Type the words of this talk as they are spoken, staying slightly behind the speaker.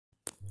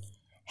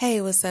Hey,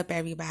 what's up,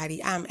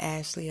 everybody? I'm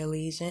Ashley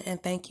Elysian,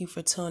 and thank you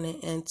for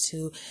tuning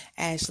into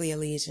Ashley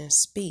Elysian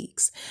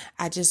Speaks.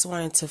 I just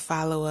wanted to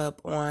follow up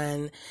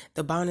on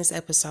the bonus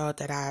episode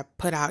that I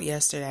put out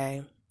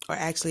yesterday, or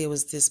actually, it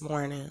was this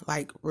morning,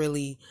 like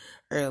really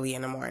early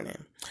in the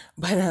morning.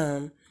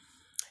 But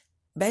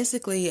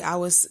basically, I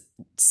was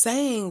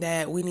saying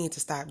that we need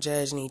to stop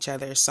judging each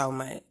other so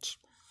much.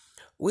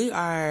 We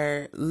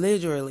are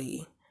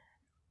literally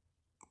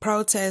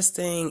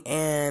protesting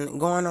and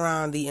going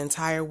around the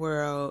entire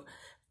world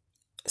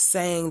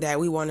saying that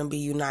we want to be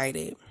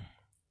united.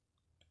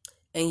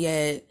 And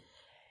yet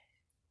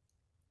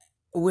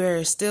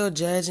we're still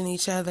judging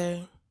each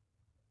other,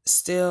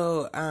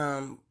 still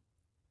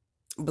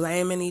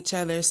blaming each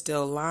other,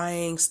 still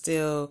lying,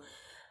 still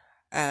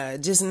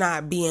just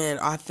not being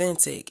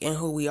authentic in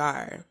who we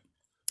are.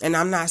 And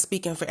I'm not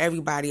speaking for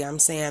everybody. I'm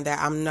saying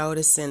that I'm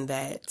noticing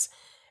that.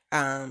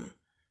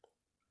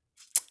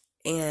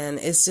 And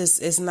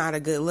it's not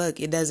a good look.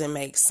 It doesn't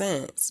make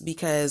sense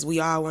because we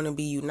all want to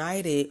be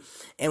united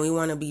and we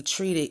want to be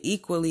treated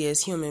equally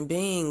as human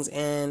beings.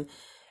 And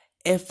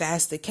if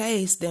that's the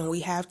case, then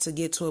we have to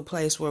get to a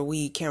place where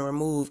we can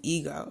remove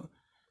ego.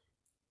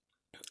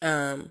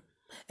 And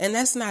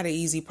that's not an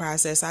easy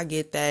process. I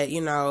get that.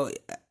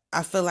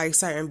 I feel like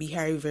certain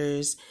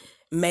behaviors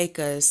make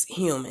us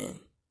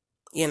human.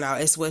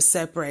 It's what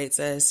separates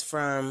us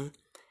from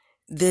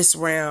this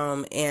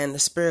realm and the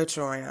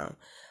spiritual realm.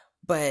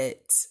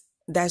 But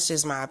that's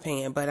just my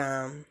opinion. But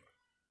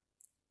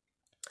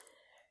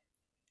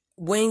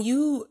when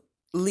you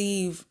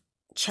leave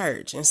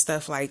church and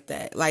stuff like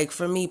that, like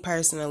for me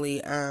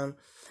personally, and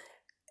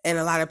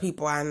a lot of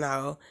people I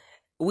know,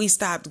 we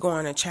stopped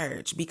going to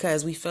church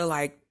because we feel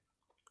like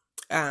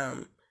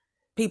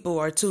people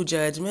are too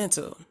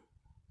judgmental,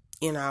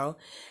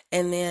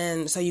 and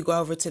then so you go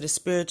over to the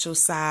spiritual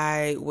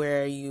side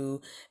where you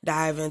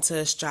dive into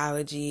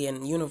astrology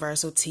and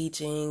universal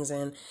teachings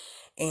and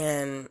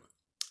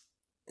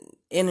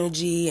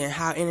energy and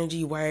how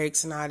energy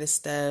works and all this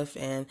stuff,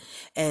 and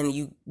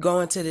you go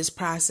into this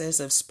process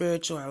of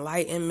spiritual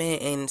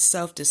enlightenment and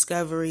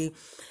self-discovery,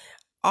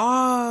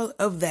 all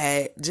of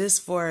that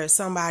just for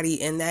somebody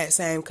in that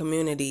same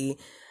community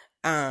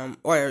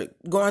or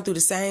going through the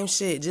same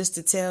shit just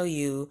to tell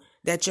you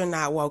that you're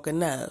not woke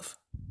enough.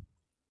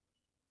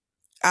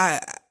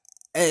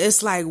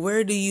 It's like,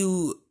 where do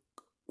you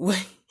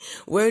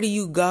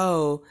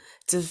go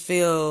to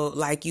feel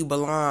like you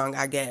belong,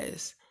 I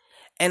guess?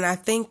 And I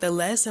think the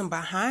lesson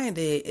behind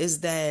it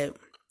is that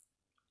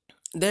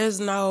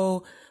there's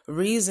no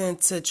reason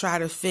to try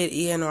to fit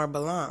in or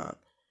belong.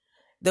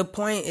 The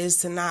point is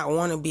to not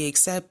want to be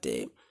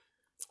accepted,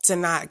 to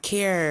not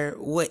care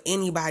what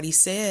anybody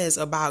says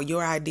about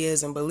your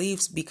ideas and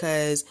beliefs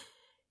because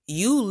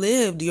you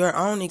lived your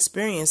own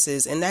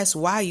experiences and that's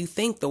why you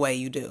think the way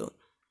you do.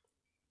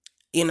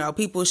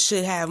 People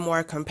should have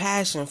more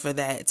compassion for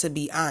that, to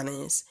be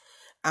honest.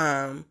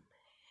 And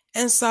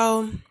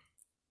so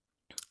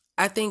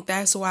I think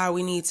that's why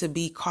we need to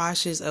be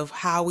cautious of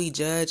how we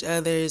judge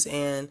others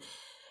and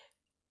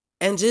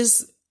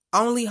just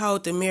only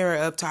hold the mirror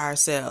up to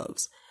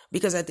ourselves.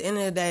 Because at the end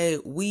of the day,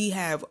 we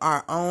have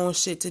our own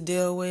shit to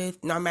deal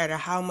with. No matter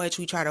how much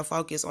we try to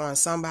focus on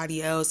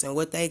somebody else and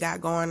what they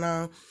got going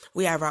on,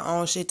 we have our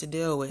own shit to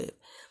deal with.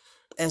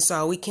 And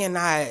so we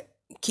cannot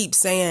keep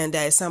saying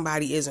that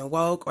somebody isn't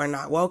woke or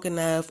not woke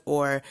enough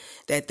or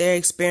that their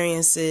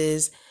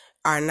experiences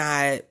are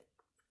not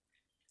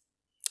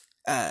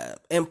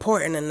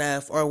important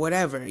enough or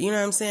whatever. You know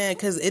what I'm saying?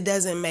 Because it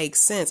doesn't make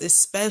sense,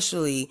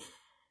 especially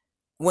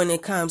when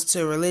it comes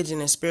to religion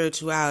and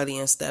spirituality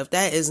and stuff.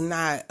 That is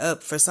not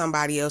up for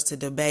somebody else to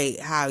debate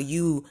how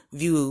you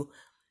view,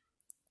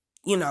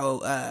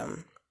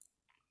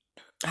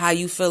 how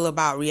you feel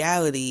about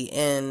reality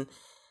and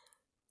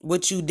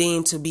what you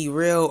deem to be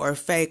real or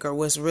fake or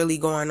what's really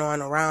going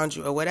on around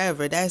you or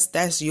whatever.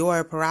 That's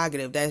your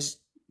prerogative. That's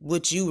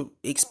what you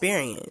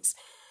experience.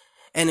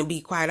 And to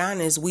be quite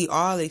honest, we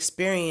all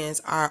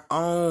experience our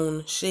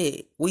own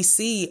shit. We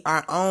see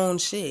our own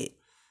shit.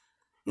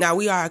 Now,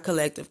 we are a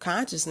collective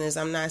consciousness.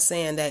 I'm not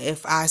saying that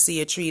if I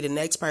see a tree, the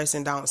next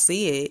person don't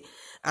see it.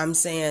 I'm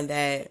saying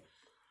that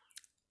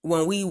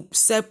when we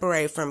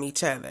separate from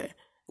each other,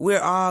 we're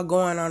all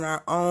going on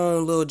our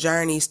own little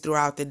journeys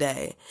throughout the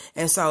day.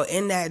 And so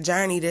in that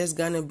journey, there's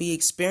going to be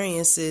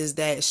experiences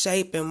that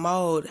shape and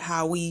mold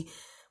how we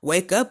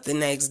wake up the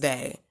next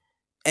day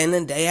and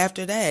the day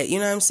after that. You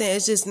know what I'm saying?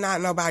 It's just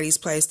not nobody's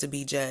place to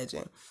be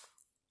judging.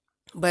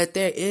 But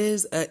there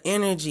is an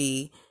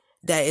energy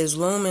that is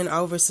looming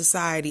over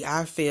society,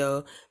 I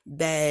feel,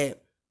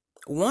 that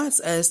wants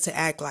us to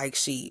act like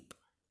sheep,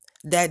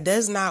 that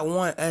does not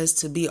want us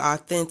to be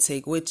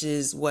authentic, which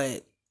is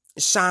what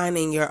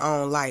shining your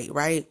own light,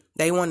 right?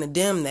 They want to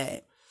dim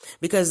that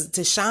because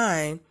to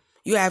shine,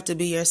 you have to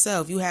be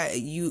yourself.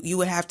 You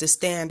would have to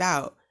stand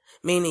out,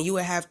 meaning you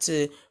would have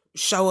to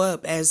show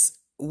up as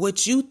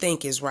what you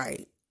think is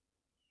right.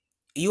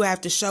 You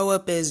have to show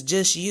up as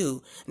just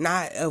you,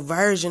 not a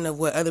version of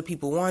what other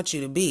people want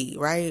you to be,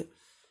 right?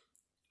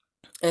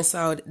 And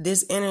so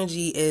this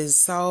energy is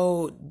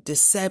so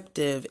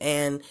deceptive,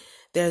 and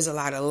there's a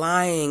lot of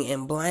lying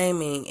and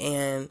blaming,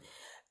 and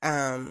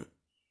um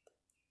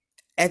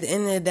at the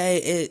end of the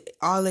day,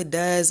 all it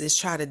does is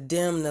try to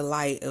dim the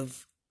light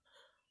of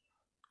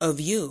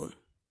you.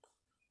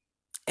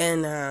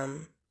 And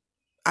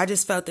I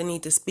just felt the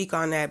need to speak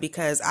on that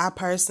because I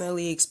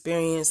personally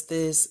experienced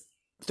this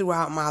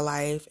throughout my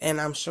life,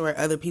 and I'm sure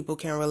other people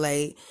can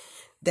relate,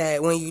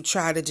 that when you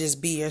try to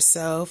just be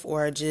yourself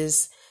or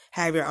just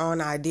have your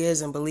own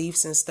ideas and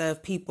beliefs and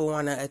stuff, people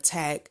want to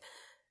attack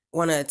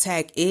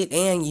it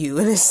and you,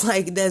 and it's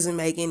like it doesn't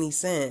make any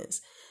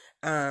sense.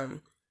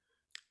 Um,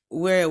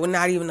 we're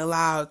not even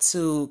allowed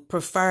to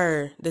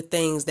prefer the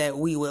things that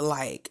we would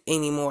like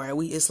anymore.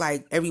 It's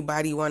like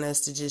everybody want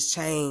us to just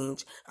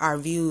change our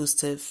views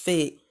to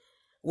fit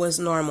what's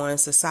normal in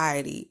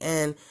society.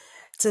 And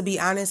to be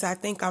honest, I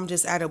think I'm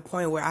just at a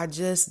point where I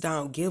just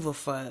don't give a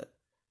fuck.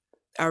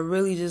 I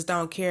really just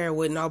don't care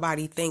what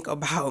nobody think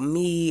about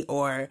me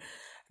or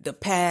the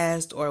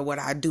past or what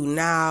I do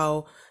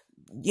now,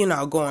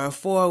 going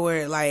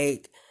forward.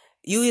 Like,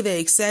 you either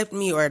accept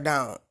me or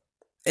don't.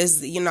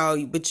 It's,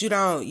 but you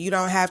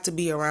don't have to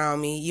be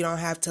around me. You don't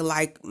have to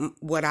like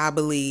what I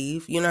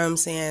believe. You know what I'm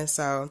saying?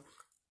 So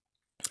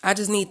I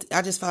just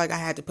felt like I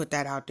had to put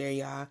that out there,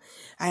 y'all.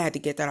 I had to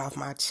get that off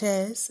my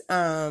chest.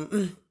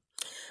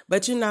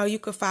 But you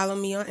could follow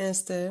me on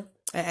Insta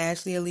at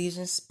Ashley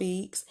Elysian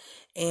Speaks.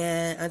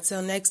 And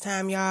until next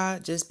time, y'all,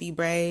 just be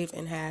brave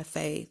and have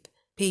faith.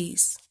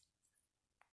 Peace.